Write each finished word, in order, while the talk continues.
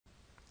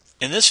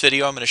In this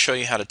video, I'm going to show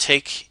you how to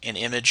take an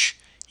image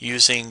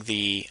using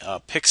the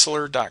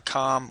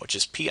pixlr.com, which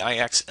is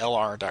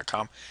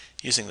pixlr.com,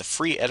 using the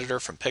free editor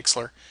from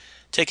Pixlr.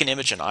 Take an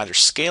image and either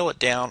scale it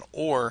down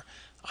or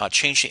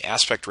change the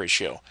aspect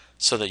ratio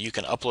so that you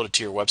can upload it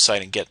to your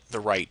website and get the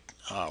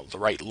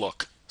right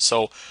look.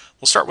 So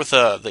we'll start with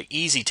the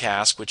easy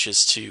task, which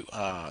is to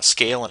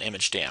scale an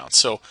image down.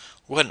 So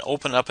we'll go ahead and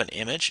open up an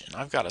image, and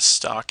I've got a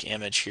stock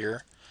image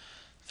here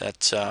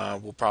that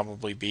will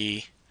probably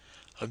be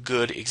a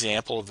good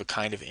example of the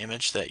kind of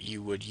image that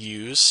you would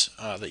use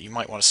that you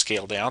might want to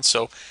scale down.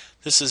 So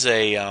this is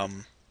a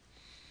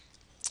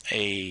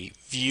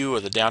view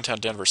of the downtown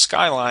Denver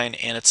skyline,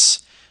 and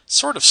it's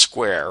sort of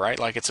square, right?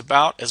 Like it's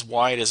about as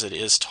wide as it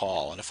is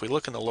tall. And if we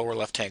look in the lower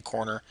left-hand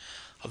corner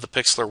of the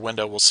Pixlr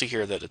window, we'll see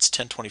here that it's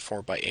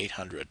 1024 by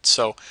 800.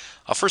 So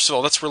first of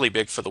all, that's really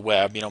big for the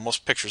web. You know,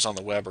 most pictures on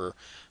the web are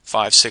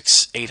 5,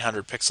 6,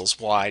 800 pixels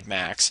wide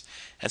max.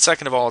 And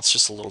second of all, it's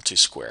just a little too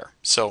square.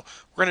 So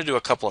we're going to do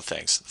a couple of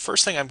things. The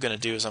first thing I'm going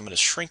to do is I'm going to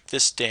shrink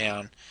this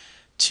down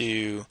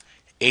to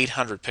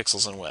 800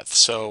 pixels in width.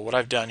 So what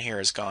I've done here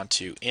is gone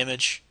to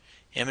image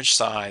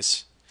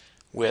size,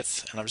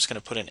 width, and I'm just going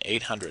to put in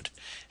 800.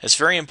 It's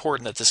very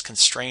important that this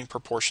constrain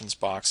proportions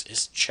box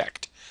is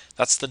checked.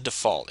 That's the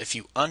default. If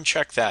you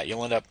uncheck that,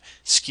 you'll end up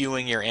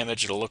skewing your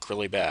image. It'll look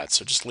really bad.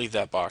 So just leave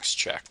that box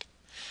checked.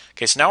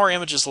 Okay, so now our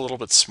image is a little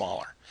bit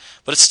smaller,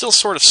 but it's still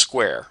sort of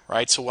square,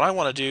 right? So what I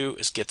want to do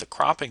is get the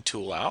cropping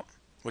tool out,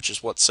 which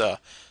is what's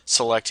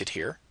selected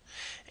here,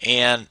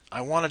 and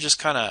I want to just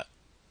kind of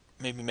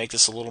maybe make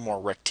this a little more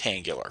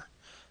rectangular.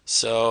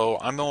 So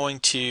I'm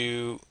going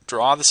to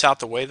draw this out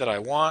the way that I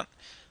want,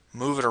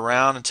 move it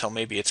around until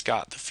maybe it's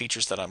got the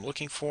features that I'm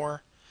looking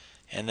for,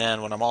 and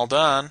then when I'm all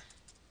done,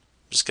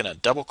 I'm just going to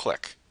double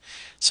click.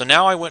 So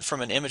now I went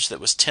from an image that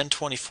was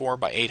 1024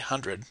 by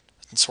 800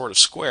 and sort of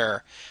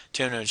square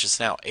to an image that's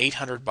now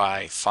 800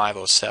 by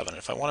 507.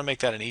 If I want to make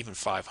that an even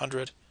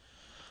 500,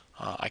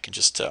 I can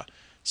just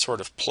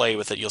sort of play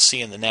with it. You'll see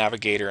in the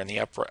navigator in the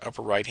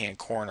upper right hand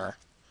corner,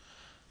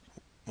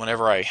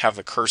 whenever I have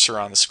the cursor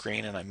on the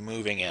screen and I'm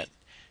moving it,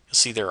 you'll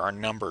see there are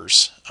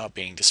numbers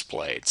being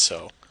displayed.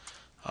 So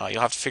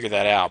you'll have to figure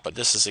that out, but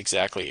this is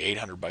exactly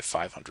 800 by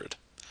 500.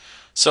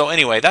 So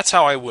anyway, that's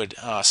how I would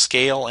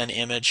scale an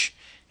image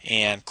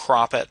and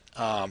crop it.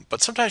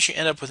 But sometimes you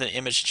end up with an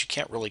image that you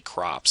can't really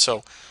crop.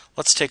 So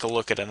let's take a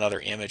look at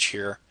another image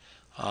here.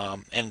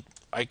 And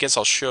I guess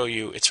I'll show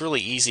you. It's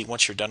really easy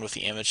once you're done with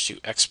the image to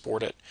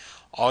export it.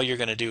 All you're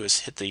going to do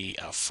is hit the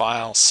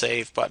File,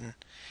 Save button,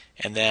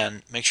 and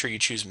then make sure you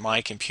choose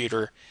My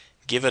Computer.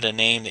 Give it a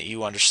name that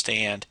you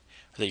understand,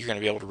 that you're going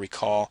to be able to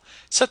recall.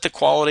 Set the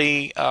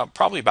quality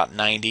probably about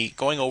 90.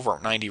 Going over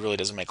 90 really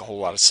doesn't make a whole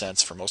lot of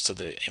sense for most of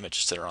the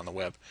images that are on the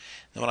web.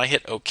 And when I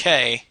hit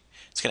OK,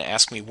 it's going to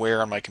ask me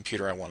where on my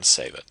computer I want to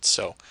save it.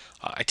 So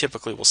I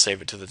typically will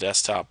save it to the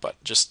desktop,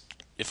 but just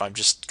if I'm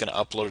just going to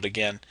upload it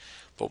again,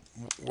 but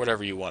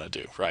whatever you want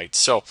to do, right?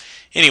 So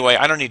anyway,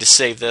 I don't need to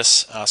save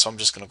this, so I'm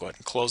just going to go ahead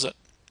and close it.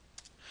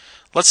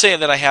 Let's say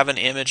that I have an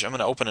image. I'm going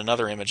to open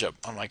another image up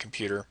on my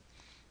computer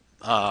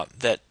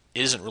that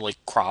isn't really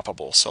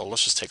croppable. So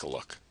let's just take a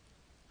look.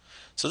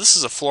 So this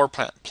is a floor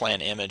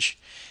plan image,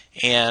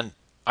 and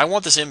I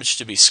want this image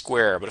to be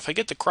square, but if I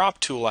get the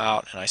crop tool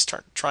out and I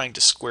start trying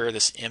to square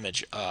this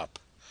image up,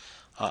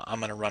 I'm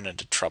going to run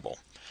into trouble.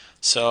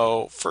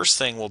 So first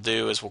thing we'll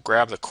do is we'll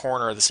grab the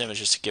corner of this image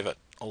just to give it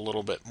a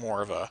little bit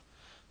more of a,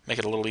 make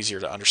it a little easier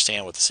to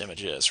understand what this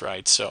image is,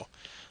 right? So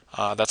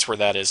that's where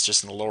that is,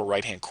 just in the lower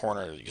right hand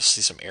corner. You'll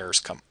see some arrows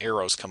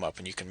come up,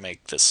 and you can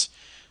make this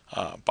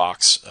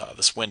box,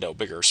 this window,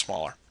 bigger or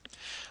smaller.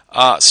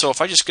 So if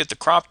I just get the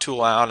crop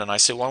tool out and I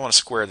say, well, I want to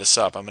square this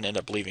up, I'm going to end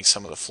up leaving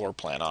some of the floor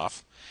plan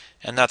off,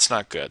 and that's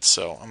not good.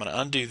 So I'm going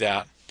to undo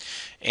that,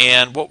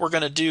 and what we're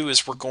going to do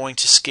is we're going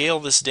to scale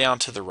this down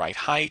to the right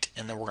height,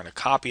 and then we're going to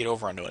copy it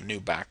over onto a new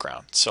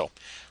background. So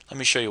let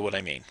me show you what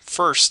I mean.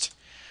 First,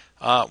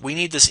 we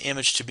need this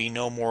image to be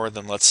no more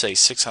than, let's say,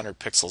 600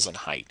 pixels in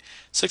height.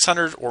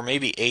 600 or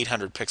maybe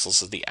 800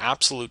 pixels is the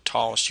absolute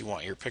tallest you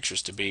want your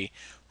pictures to be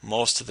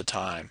most of the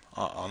time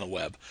on the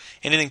web.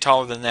 Anything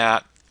taller than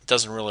that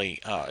doesn't really,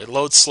 it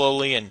loads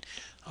slowly, and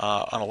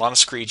on a lot of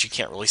screens you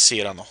can't really see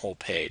it on the whole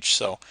page.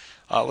 So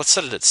let's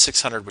set it at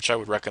 600, which I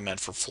would recommend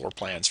for floor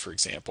plans, for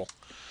example.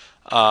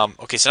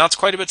 Okay, so now it's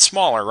quite a bit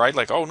smaller, right?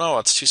 Like, oh no,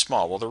 it's too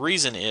small. Well, the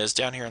reason is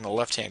down here in the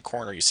left-hand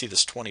corner you see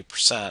this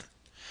 20%.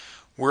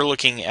 We're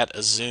looking at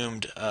a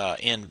zoomed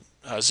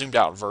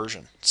out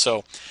version.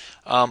 So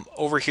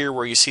over here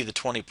where you see the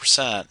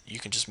 20%, you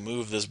can just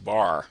move this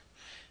bar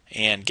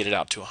and get it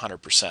out to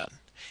 100%.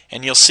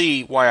 And you'll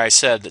see why I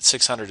said that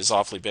 600 is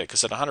awfully big,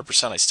 because at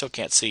 100% I still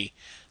can't see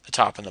the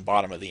top and the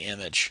bottom of the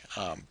image,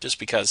 just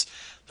because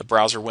the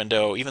browser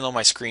window, even though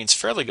my screen's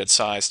fairly good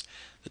sized,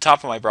 the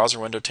top of my browser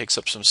window takes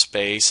up some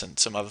space and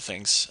some other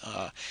things.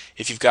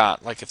 If you've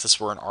got, like if this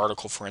were an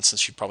article, for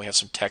instance, you'd probably have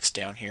some text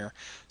down here.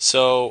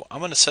 So I'm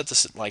going to set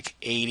this at like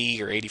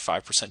 80 or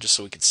 85% just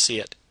so we can see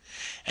it.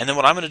 And then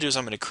what I'm going to do is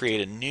I'm going to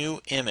create a new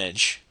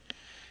image,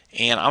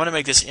 and I'm going to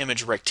make this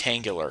image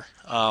rectangular.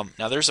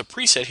 Now there's a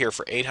preset here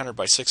for 800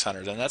 by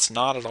 600, and that's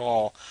not at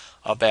all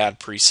a bad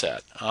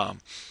preset.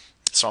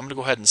 So I'm going to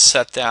go ahead and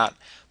set that,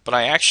 but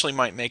I actually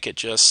might make it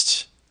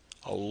just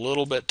a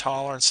little bit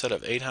taller instead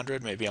of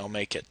 800. Maybe I'll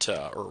make it,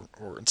 or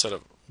instead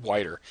of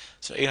wider.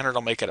 So 800,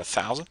 I'll make it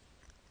 1000.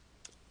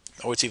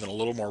 Oh, it's even a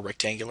little more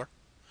rectangular.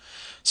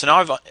 So now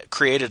I've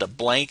created a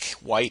blank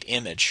white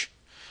image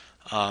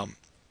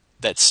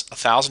that's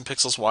 1000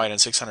 pixels wide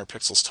and 600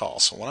 pixels tall.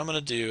 So what I'm going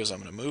to do is I'm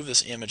going to move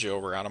this image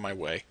over out of my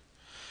way.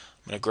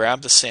 I'm going to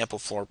grab the sample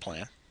floor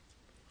plan,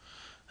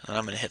 and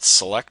I'm going to hit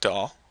Select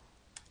All.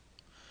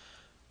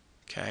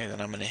 Okay, then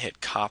I'm going to hit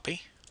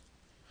Copy.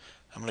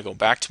 I'm going to go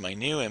back to my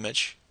new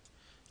image.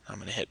 I'm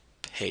going to hit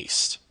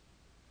Paste.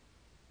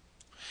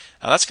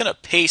 Now that's going to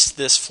paste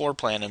this floor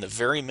plan in the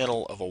very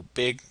middle of a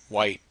big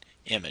white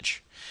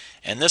image.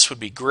 And this would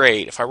be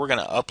great if I were going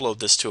to upload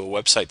this to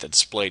a website that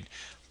displayed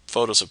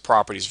photos of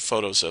properties,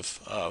 photos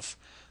of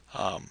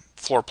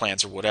floor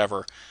plans or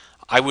whatever.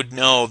 I would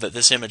know that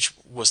this image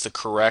was the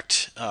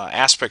correct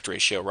aspect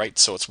ratio, right?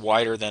 So it's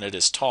wider than it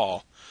is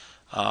tall.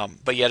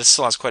 But yet it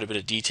still has quite a bit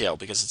of detail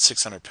because it's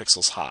 600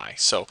 pixels high.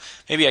 So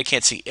maybe I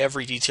can't see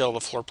every detail of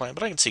the floor plan,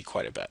 but I can see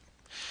quite a bit.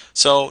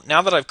 So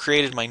now that I've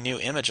created my new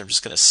image, I'm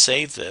just going to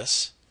save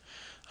this.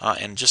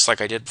 And just like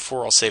I did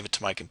before, I'll save it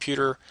to my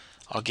computer.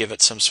 I'll give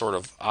it some sort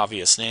of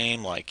obvious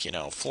name, like,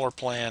 floor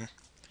plan.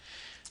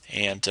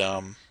 And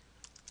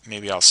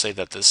maybe I'll say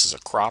that this is a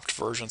cropped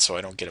version so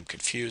I don't get them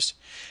confused.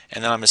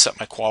 And then I'm going to set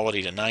my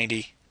quality to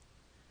 90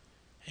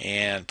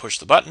 and push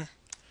the button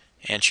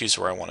and choose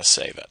where I want to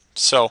save it.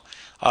 So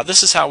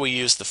this is how we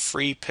use the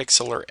free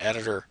Pixlr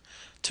editor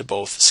to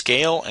both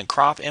scale and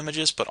crop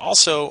images, but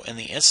also in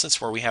the instance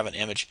where we have an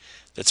image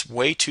that's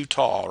way too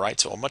tall, right?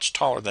 So much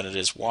taller than it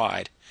is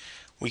wide,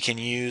 we can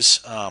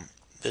use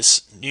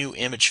this new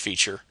image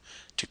feature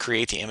to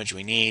create the image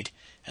we need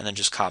and then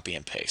just copy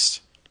and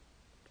paste.